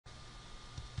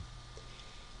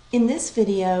In this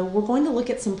video, we're going to look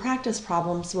at some practice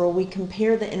problems where we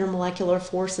compare the intermolecular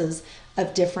forces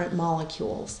of different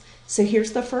molecules. So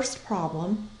here's the first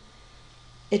problem.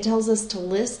 It tells us to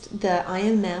list the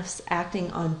IMFs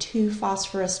acting on two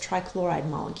phosphorus trichloride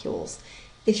molecules.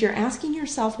 If you're asking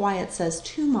yourself why it says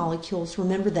two molecules,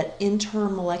 remember that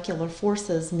intermolecular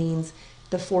forces means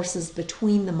the forces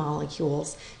between the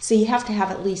molecules. So you have to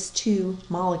have at least two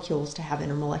molecules to have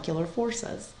intermolecular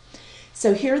forces.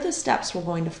 So here are the steps we're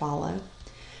going to follow.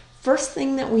 First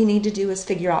thing that we need to do is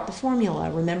figure out the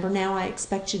formula. Remember now I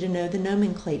expect you to know the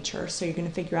nomenclature, so you're going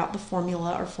to figure out the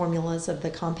formula or formulas of the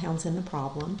compounds in the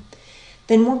problem.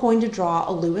 Then we're going to draw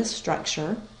a Lewis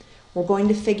structure. We're going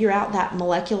to figure out that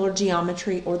molecular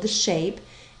geometry or the shape,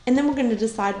 and then we're going to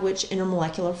decide which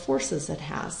intermolecular forces it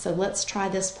has. So let's try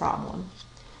this problem.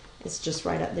 It's just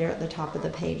right up there at the top of the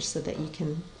page so that you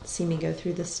can see me go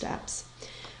through the steps.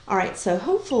 All right, so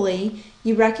hopefully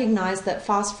you recognize that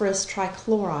phosphorus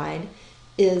trichloride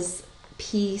is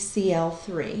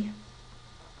PCl3.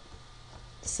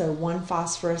 So one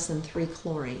phosphorus and three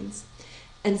chlorines.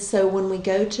 And so when we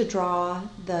go to draw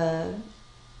the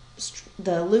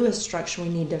Lewis structure, we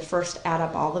need to first add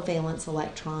up all the valence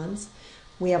electrons.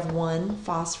 We have one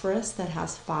phosphorus that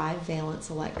has 5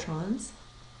 valence electrons.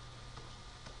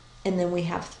 And then we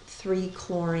have 3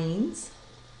 chlorines,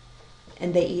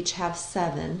 and they each have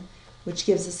 7, which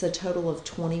gives us a total of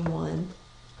 21.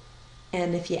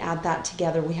 And if you add that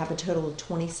together, we have a total of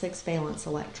 26 valence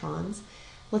electrons.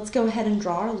 Let's go ahead and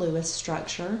draw our Lewis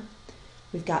structure.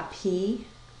 We've got P,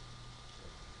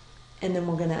 and then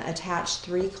we're going to attach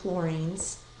 3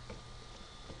 chlorines.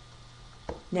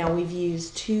 Now we've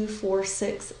used 2, 4,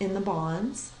 6 in the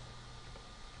bonds.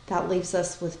 That leaves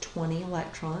us with 20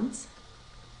 electrons.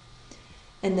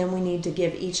 And then we need to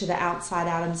give each of the outside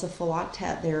atoms a full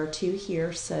octet. There are 2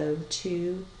 here, so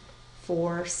 2,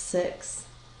 4, 6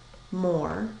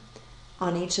 more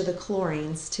on each of the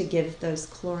chlorines to give those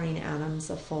chlorine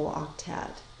atoms a full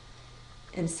octet.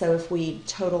 And so if we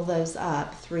total those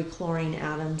up, 3 chlorine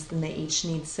atoms, then they each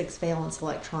need 6 valence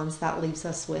electrons. That leaves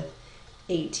us with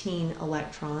 18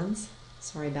 electrons.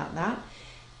 Sorry about that.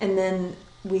 And then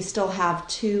we still have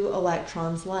 2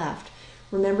 electrons left.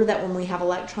 Remember that when we have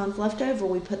electrons left over,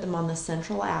 we put them on the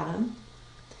central atom,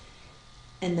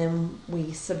 and then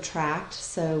we subtract,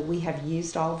 so we have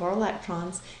used all of our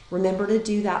electrons. Remember to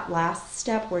do that last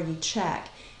step where you check.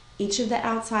 Each of the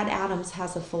outside atoms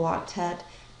has a full octet.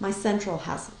 My central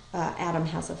atom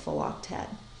has a full octet.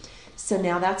 So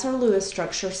now that's our Lewis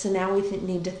structure, so now we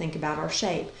need to think about our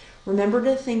shape. Remember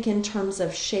to think in terms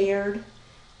of shared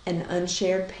and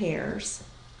unshared pairs.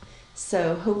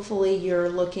 So hopefully you're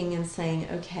looking and saying,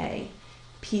 okay,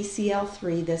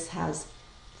 PCl3, this has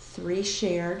 3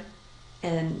 shared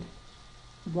and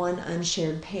 1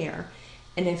 unshared pair.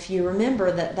 And if you remember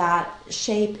that that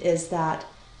shape is that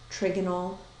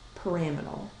trigonal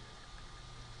pyramidal.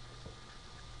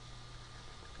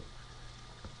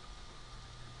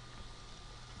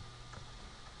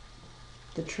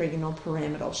 The trigonal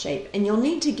pyramidal shape. And you'll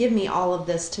need to give me all of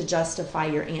this to justify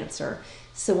your answer.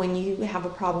 So when you have a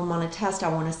problem on a test, I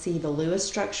want to see the Lewis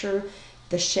structure,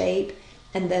 the shape,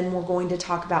 and then we're going to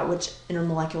talk about which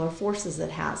intermolecular forces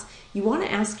it has. You want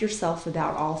to ask yourself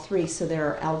about all 3. So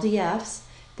there are LDFs,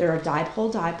 there are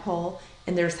dipole-dipole,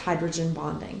 and there's hydrogen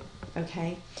bonding.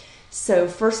 Okay? So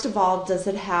first of all, does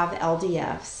it have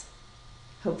LDFs?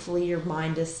 Hopefully your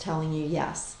mind is telling you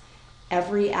yes.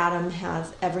 Every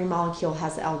molecule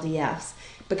has LDFs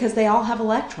because they all have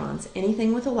electrons.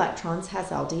 Anything with electrons has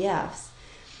LDFs.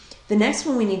 The next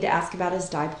one we need to ask about is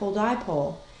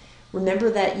dipole-dipole. Remember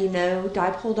that you know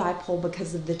dipole-dipole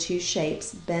because of the 2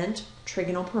 shapes, bent,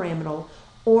 trigonal pyramidal,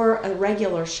 or a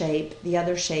regular shape, the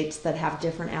other shapes that have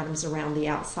different atoms around the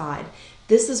outside.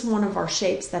 This is one of our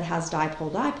shapes that has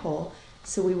dipole-dipole,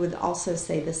 so we would also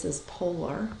say this is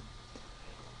polar.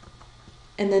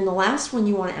 And then the last one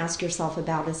you want to ask yourself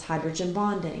about is hydrogen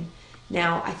bonding.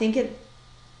 Now, I think it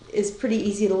is pretty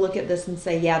easy to look at this and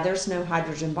say, yeah, there's no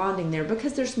hydrogen bonding there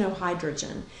because there's no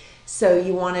hydrogen. So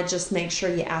you want to just make sure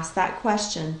you ask that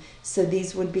question. So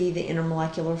these would be the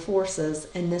intermolecular forces,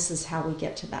 and this is how we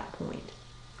get to that point.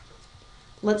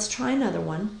 Let's try another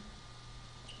one.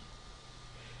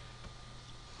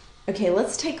 Okay,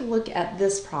 let's take a look at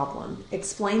this problem.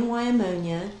 Explain why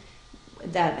ammonia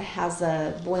that has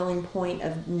a boiling point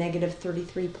of negative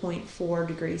 33.4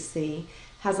 degrees C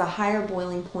has a higher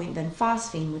boiling point than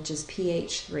phosphine, which is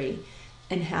pH 3,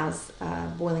 and has a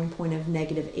boiling point of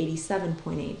negative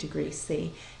 87.8 degrees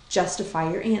C.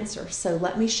 Justify your answer. So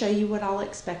let me show you what I'll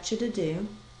expect you to do.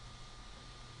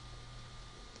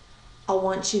 I'll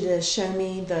want you to show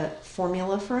me the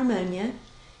formula for ammonia,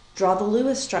 draw the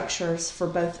Lewis structures for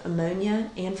both ammonia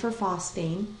and for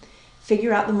phosphine,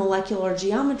 figure out the molecular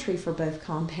geometry for both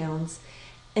compounds,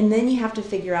 and then you have to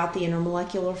figure out the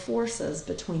intermolecular forces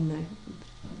between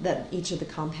that each of the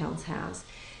compounds has.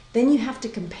 Then you have to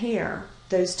compare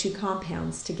those two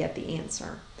compounds to get the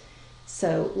answer.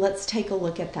 So let's take a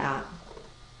look at that.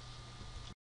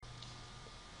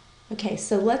 Okay,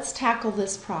 so let's tackle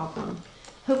this problem.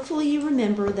 Hopefully you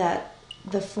remember that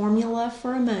the formula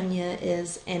for ammonia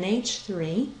is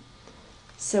NH3.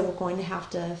 So we're going to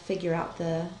have to figure out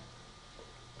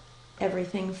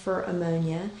everything for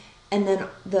ammonia. And then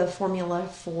the formula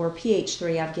for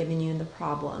pH3 I've given you in the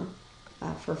problem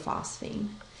for phosphine.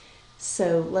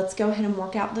 So let's go ahead and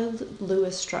work out the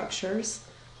Lewis structures.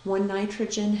 One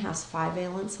nitrogen has 5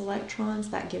 valence electrons.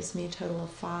 That gives me a total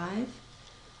of 5.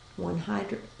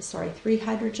 3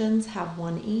 hydrogens have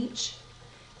 1 each.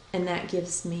 And that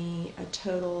gives me a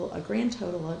grand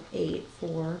total of 8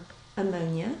 for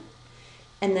ammonia.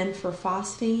 And then for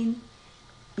phosphine,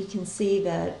 you can see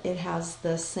that it has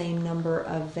the same number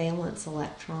of valence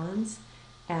electrons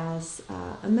as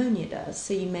ammonia does.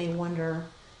 So you may wonder,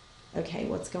 okay,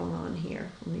 what's going on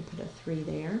here? Let me put a 3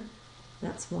 there.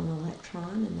 That's 1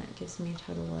 electron, and that gives me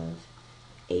a total of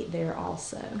 8 there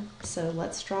also. So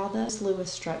let's draw those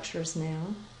Lewis structures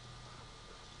now.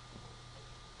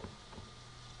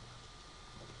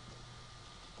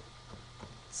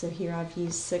 So here I've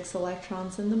used 6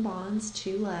 electrons in the bonds,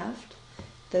 2 left.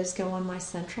 Those go on my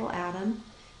central atom.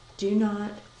 Do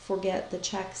not forget the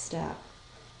check step.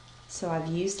 So I've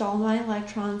used all my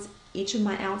electrons. Each of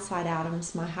my outside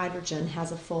atoms, my hydrogen,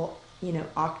 has a full,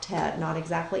 octet, not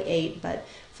exactly 8, but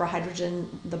for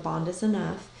hydrogen the bond is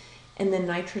enough. And then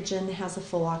nitrogen has a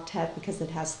full octet because it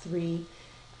has 3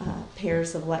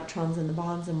 pairs of electrons in the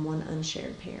bonds and 1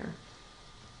 unshared pair.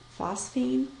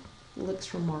 Phosphine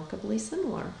looks remarkably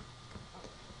similar.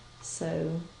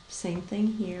 So same thing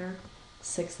here,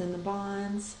 6 in the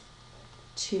bonds,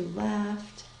 2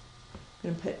 left.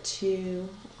 I'm going to put 2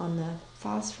 on the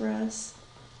phosphorus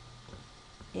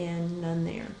and none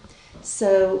there.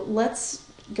 So let's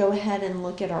go ahead and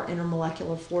look at our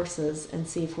intermolecular forces and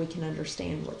see if we can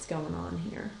understand what's going on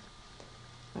here.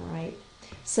 All right,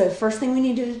 so first thing we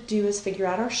need to do is figure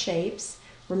out our shapes.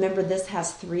 Remember, this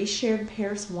has 3 shared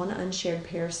pairs, 1 unshared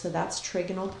pair, so that's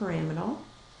trigonal pyramidal.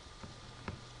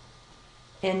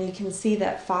 And you can see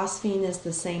that phosphine is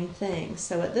the same thing.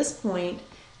 So at this point,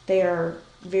 they are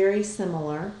very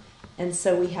similar, and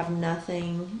so we have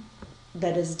nothing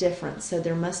that is different. So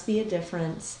there must be a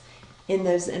difference in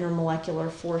those intermolecular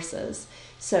forces.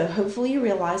 So hopefully you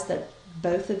realize that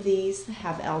both of these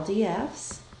have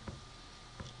LDFs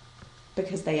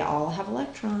because they all have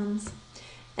electrons.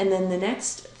 And then the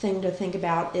next thing to think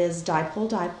about is dipole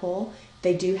dipole.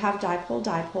 They do have dipole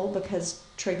dipole because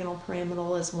trigonal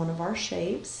pyramidal is one of our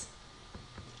shapes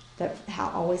that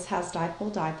always has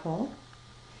dipole dipole.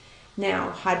 Now,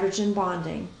 hydrogen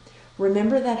bonding.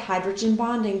 Remember that hydrogen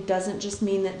bonding doesn't just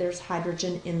mean that there's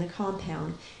hydrogen in the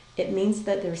compound. It means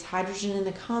that there's hydrogen in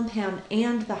the compound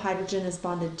and the hydrogen is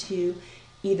bonded to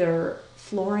either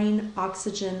fluorine,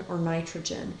 oxygen, or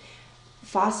nitrogen.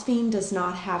 Phosphine does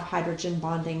not have hydrogen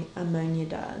bonding, ammonia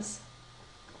does.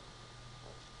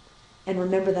 And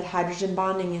remember that hydrogen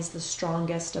bonding is the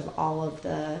strongest of all of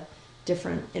the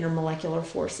different intermolecular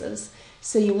forces.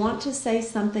 So you want to say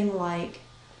something like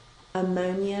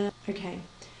ammonia,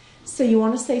 so you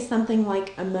want to say something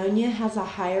like ammonia has a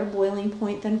higher boiling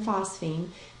point than phosphine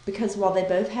because while they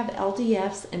both have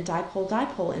LDFs and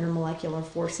dipole-dipole intermolecular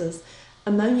forces,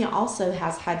 ammonia also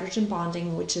has hydrogen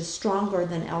bonding which is stronger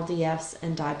than LDFs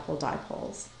and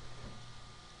dipole-dipoles.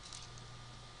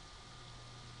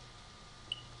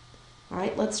 All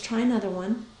right, let's try another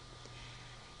one.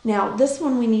 Now, this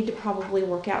one we need to probably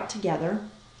work out together.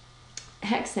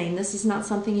 Hexane, this is not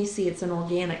something you see, it's an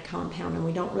organic compound, and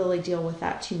we don't really deal with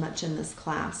that too much in this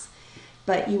class.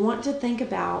 But you want to think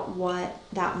about what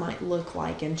that might look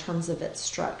like in terms of its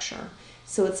structure.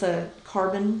 So it's a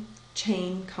carbon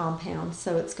chain compound,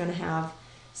 so it's going to have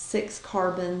 6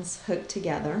 carbons hooked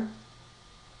together,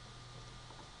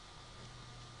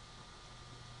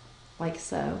 like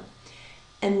so.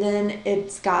 And then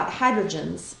it's got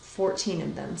hydrogens, 14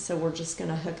 of them, so we're just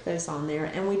going to hook those on there.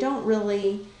 And we don't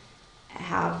really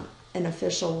have an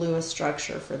official Lewis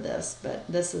structure for this, but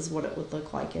this is what it would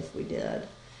look like if we did.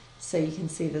 So you can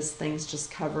see this thing's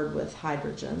just covered with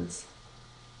hydrogens.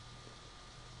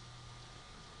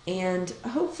 And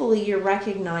hopefully you're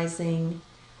recognizing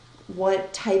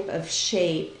what type of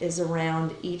shape is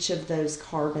around each of those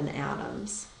carbon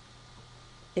atoms.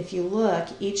 If you look,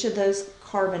 each of those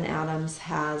carbon atoms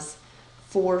has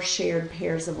 4 shared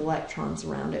pairs of electrons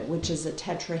around it, which is a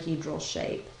tetrahedral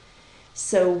shape.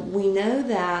 So we know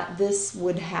that this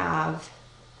would have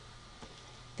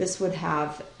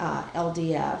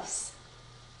LDFs,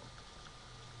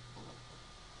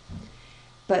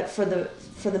 but for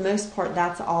the most part,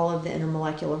 that's all of the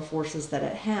intermolecular forces that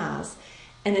it has.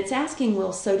 And it's asking,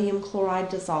 will sodium chloride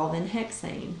dissolve in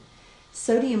hexane?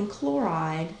 Sodium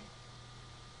chloride,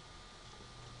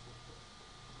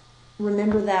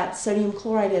 remember that sodium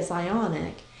chloride is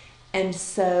ionic, and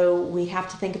so we have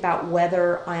to think about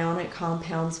whether ionic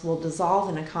compounds will dissolve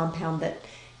in a compound that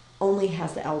only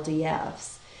has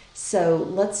LDFs. So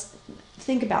let's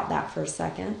think about that for a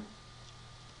second.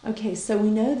 Okay, so we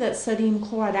know that sodium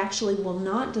chloride actually will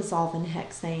not dissolve in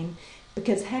hexane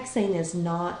because hexane is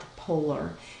not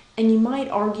polar. And you might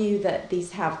argue that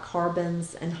these have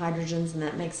carbons and hydrogens, and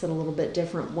that makes it a little bit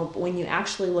different. When you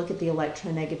actually look at the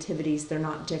electronegativities, they're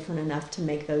not different enough to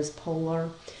make those polar.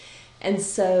 And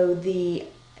so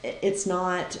it's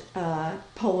not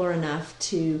polar enough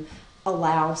to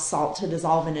allow salt to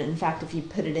dissolve in it. In fact, if you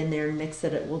put it in there and mix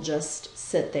it, it will just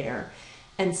sit there.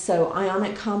 And so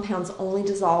ionic compounds only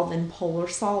dissolve in polar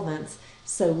solvents,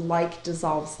 so like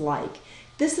dissolves like.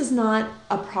 This is not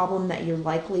a problem that you're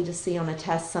likely to see on a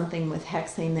test, something with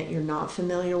hexane that you're not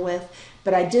familiar with,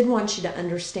 but I did want you to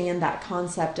understand that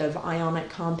concept of ionic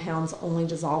compounds only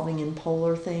dissolving in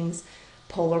polar things,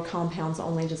 polar compounds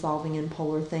only dissolving in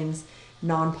polar things,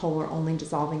 nonpolar only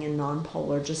dissolving in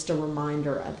nonpolar, just a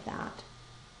reminder of that.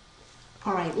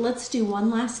 All right, let's do one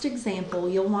last example.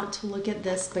 You'll want to look at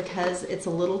this because it's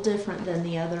a little different than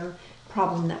the other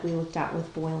problem that we looked at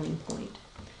with boiling point.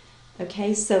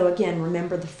 Okay, so again,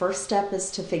 remember the first step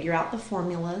is to figure out the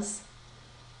formulas.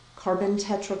 Carbon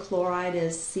tetrachloride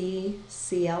is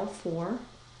CCl4.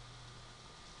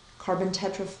 Carbon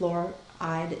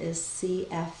tetrafluoride is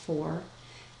CF4.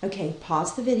 Okay,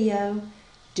 pause the video.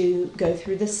 Go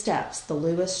through the steps, the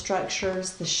Lewis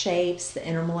structures, the shapes, the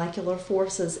intermolecular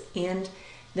forces, and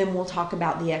then we'll talk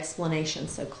about the explanation.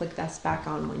 So click this back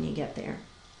on when you get there.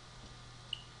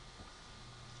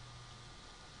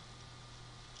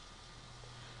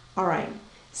 All right,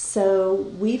 so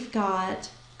we've got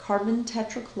carbon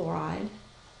tetrachloride.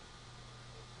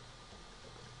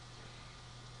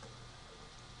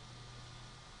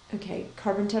 Okay,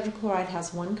 carbon tetrachloride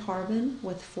has 1 carbon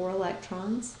with 4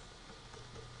 electrons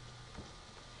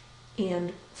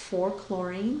and 4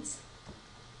 chlorines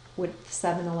with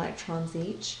 7 electrons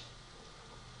each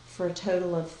for a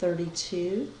total of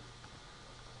 32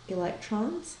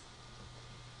 electrons.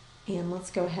 And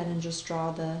let's go ahead and just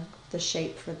draw the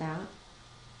shape for that,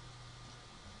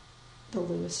 the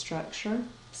Lewis structure.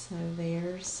 So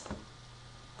there's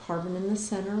carbon in the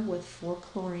center with 4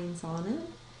 chlorines on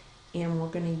it, and we're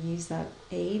going to use up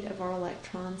 8 of our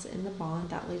electrons in the bond.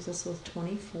 That leaves us with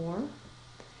 24.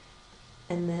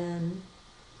 And then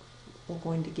we're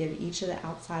going to give each of the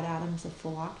outside atoms a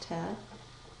full octet.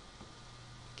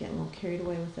 Getting a little carried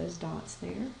away with those dots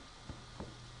there.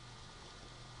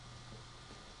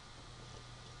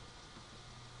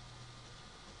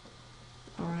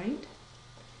 All right,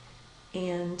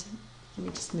 and let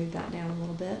me just move that down a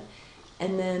little bit.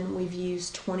 And then we've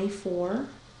used 24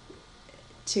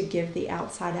 to give the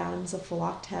outside atoms a full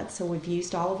octet. So we've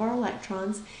used all of our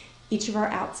electrons. Each of our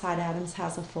outside atoms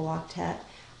has a full octet.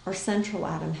 Our central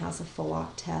atom has a full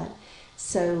octet.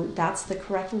 So that's the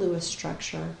correct Lewis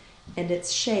structure. And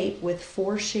its shape with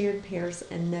 4 shared pairs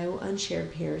and no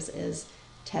unshared pairs is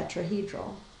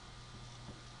tetrahedral.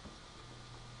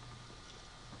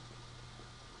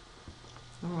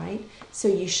 All right, so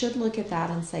you should look at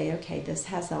that and say, okay, this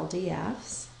has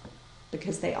LDFs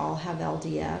because they all have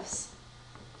LDFs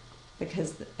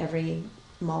because every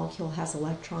molecule has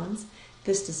electrons.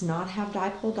 This does not have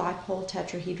dipole dipole.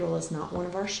 Tetrahedral is not one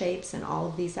of our shapes, and all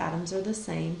of these atoms are the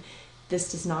same.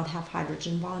 This does not have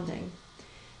hydrogen bonding.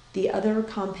 The other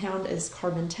compound is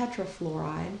carbon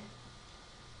tetrafluoride.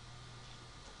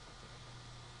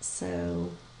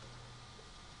 So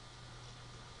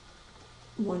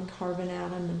 1 carbon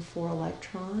atom and 4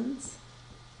 electrons.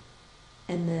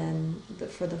 And then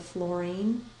for the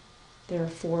fluorine, there are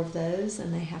 4 of those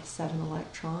and they have 7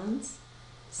 electrons.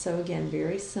 So again,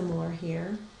 very similar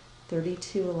here,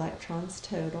 32 electrons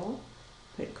total.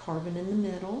 Put carbon in the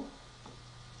middle.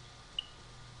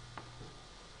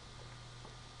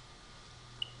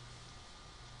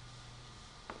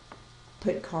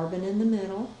 Put carbon in the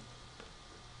middle.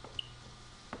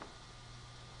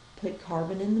 Put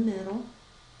carbon in the middle.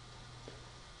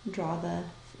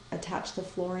 Attach the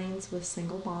fluorines with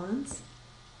single bonds.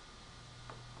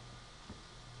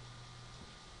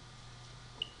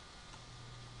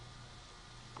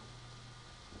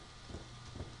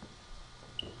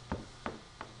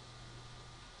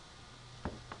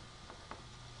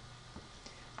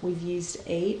 we've used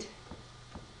 8,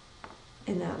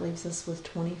 and that leaves us with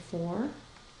 24.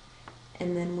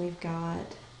 And then we've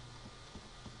got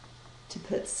to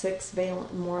put 6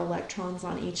 more electrons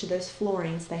on each of those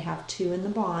fluorines. They have 2 in the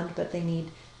bond, but they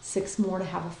need 6 more to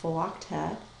have a full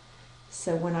octet.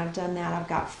 So when I've done that, I've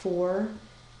got 4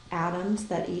 atoms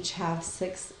that each have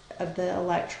 6 of the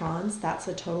electrons. That's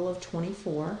a total of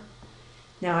 24.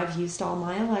 Now I've used all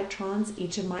my electrons.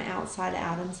 Each of my outside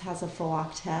atoms has a full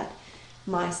octet.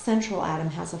 My central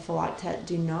atom has a full octet.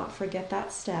 Do not forget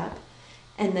that step.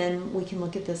 And then we can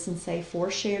look at this and say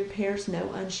 4 shared pairs,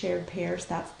 no unshared pairs.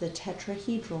 That's the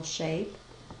tetrahedral shape.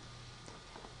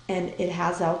 And it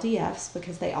has LDFs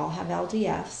because they all have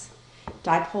LDFs.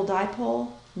 Dipole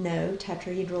dipole, no,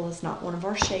 tetrahedral is not one of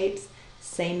our shapes.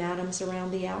 Same atoms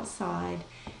around the outside.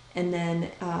 And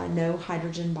then no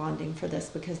hydrogen bonding for this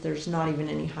because there's not even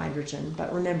any hydrogen.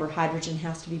 But remember, hydrogen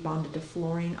has to be bonded to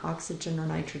fluorine, oxygen, or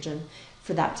nitrogen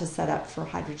for that to set up for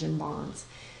hydrogen bonds.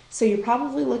 So you're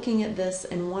probably looking at this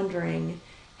and wondering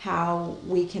how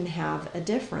we can have a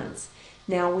difference.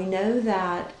 Now we know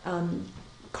that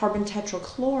carbon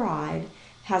tetrachloride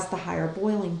has the higher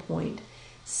boiling point.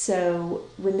 So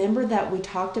remember that we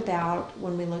talked about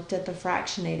when we looked at the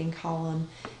fractionating column,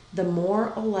 the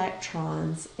more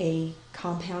electrons a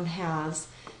compound has,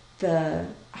 the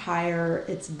higher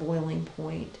its boiling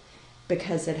point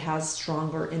because it has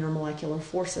stronger intermolecular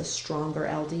forces, stronger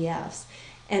LDFs.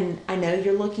 And I know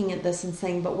you're looking at this and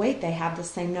saying, but wait, they have the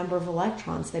same number of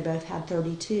electrons. They both had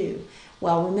 32.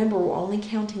 Well, remember, we're only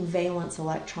counting valence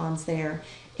electrons there.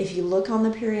 If you look on the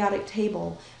periodic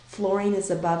table, fluorine is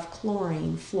above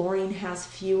chlorine. Fluorine has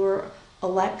fewer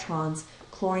electrons.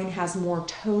 Chlorine has more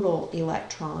total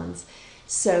electrons.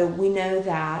 So we know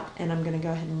that, and I'm going to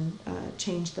go ahead and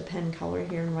change the pen color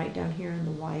here and write down here in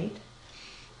the white.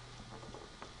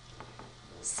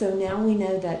 So now we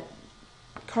know that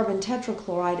carbon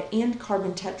tetrachloride and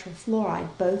carbon tetrafluoride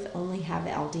both only have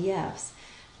LDFs.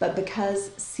 But because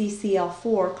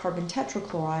CCl4, carbon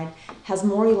tetrachloride, has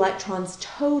more electrons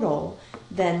total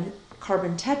than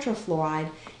carbon tetrafluoride,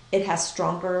 it has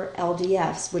stronger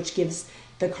LDFs, which gives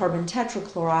the carbon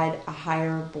tetrachloride a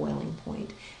higher boiling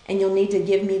point. And you'll need to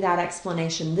give me that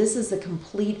explanation. This is the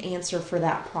complete answer for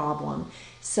that problem.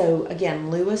 So again,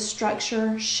 Lewis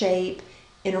structure, shape,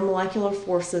 intermolecular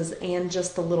forces, and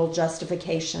just the little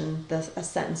justification, a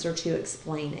sentence or two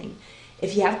explaining.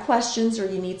 If you have questions or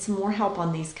you need some more help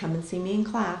on these, come and see me in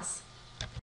class.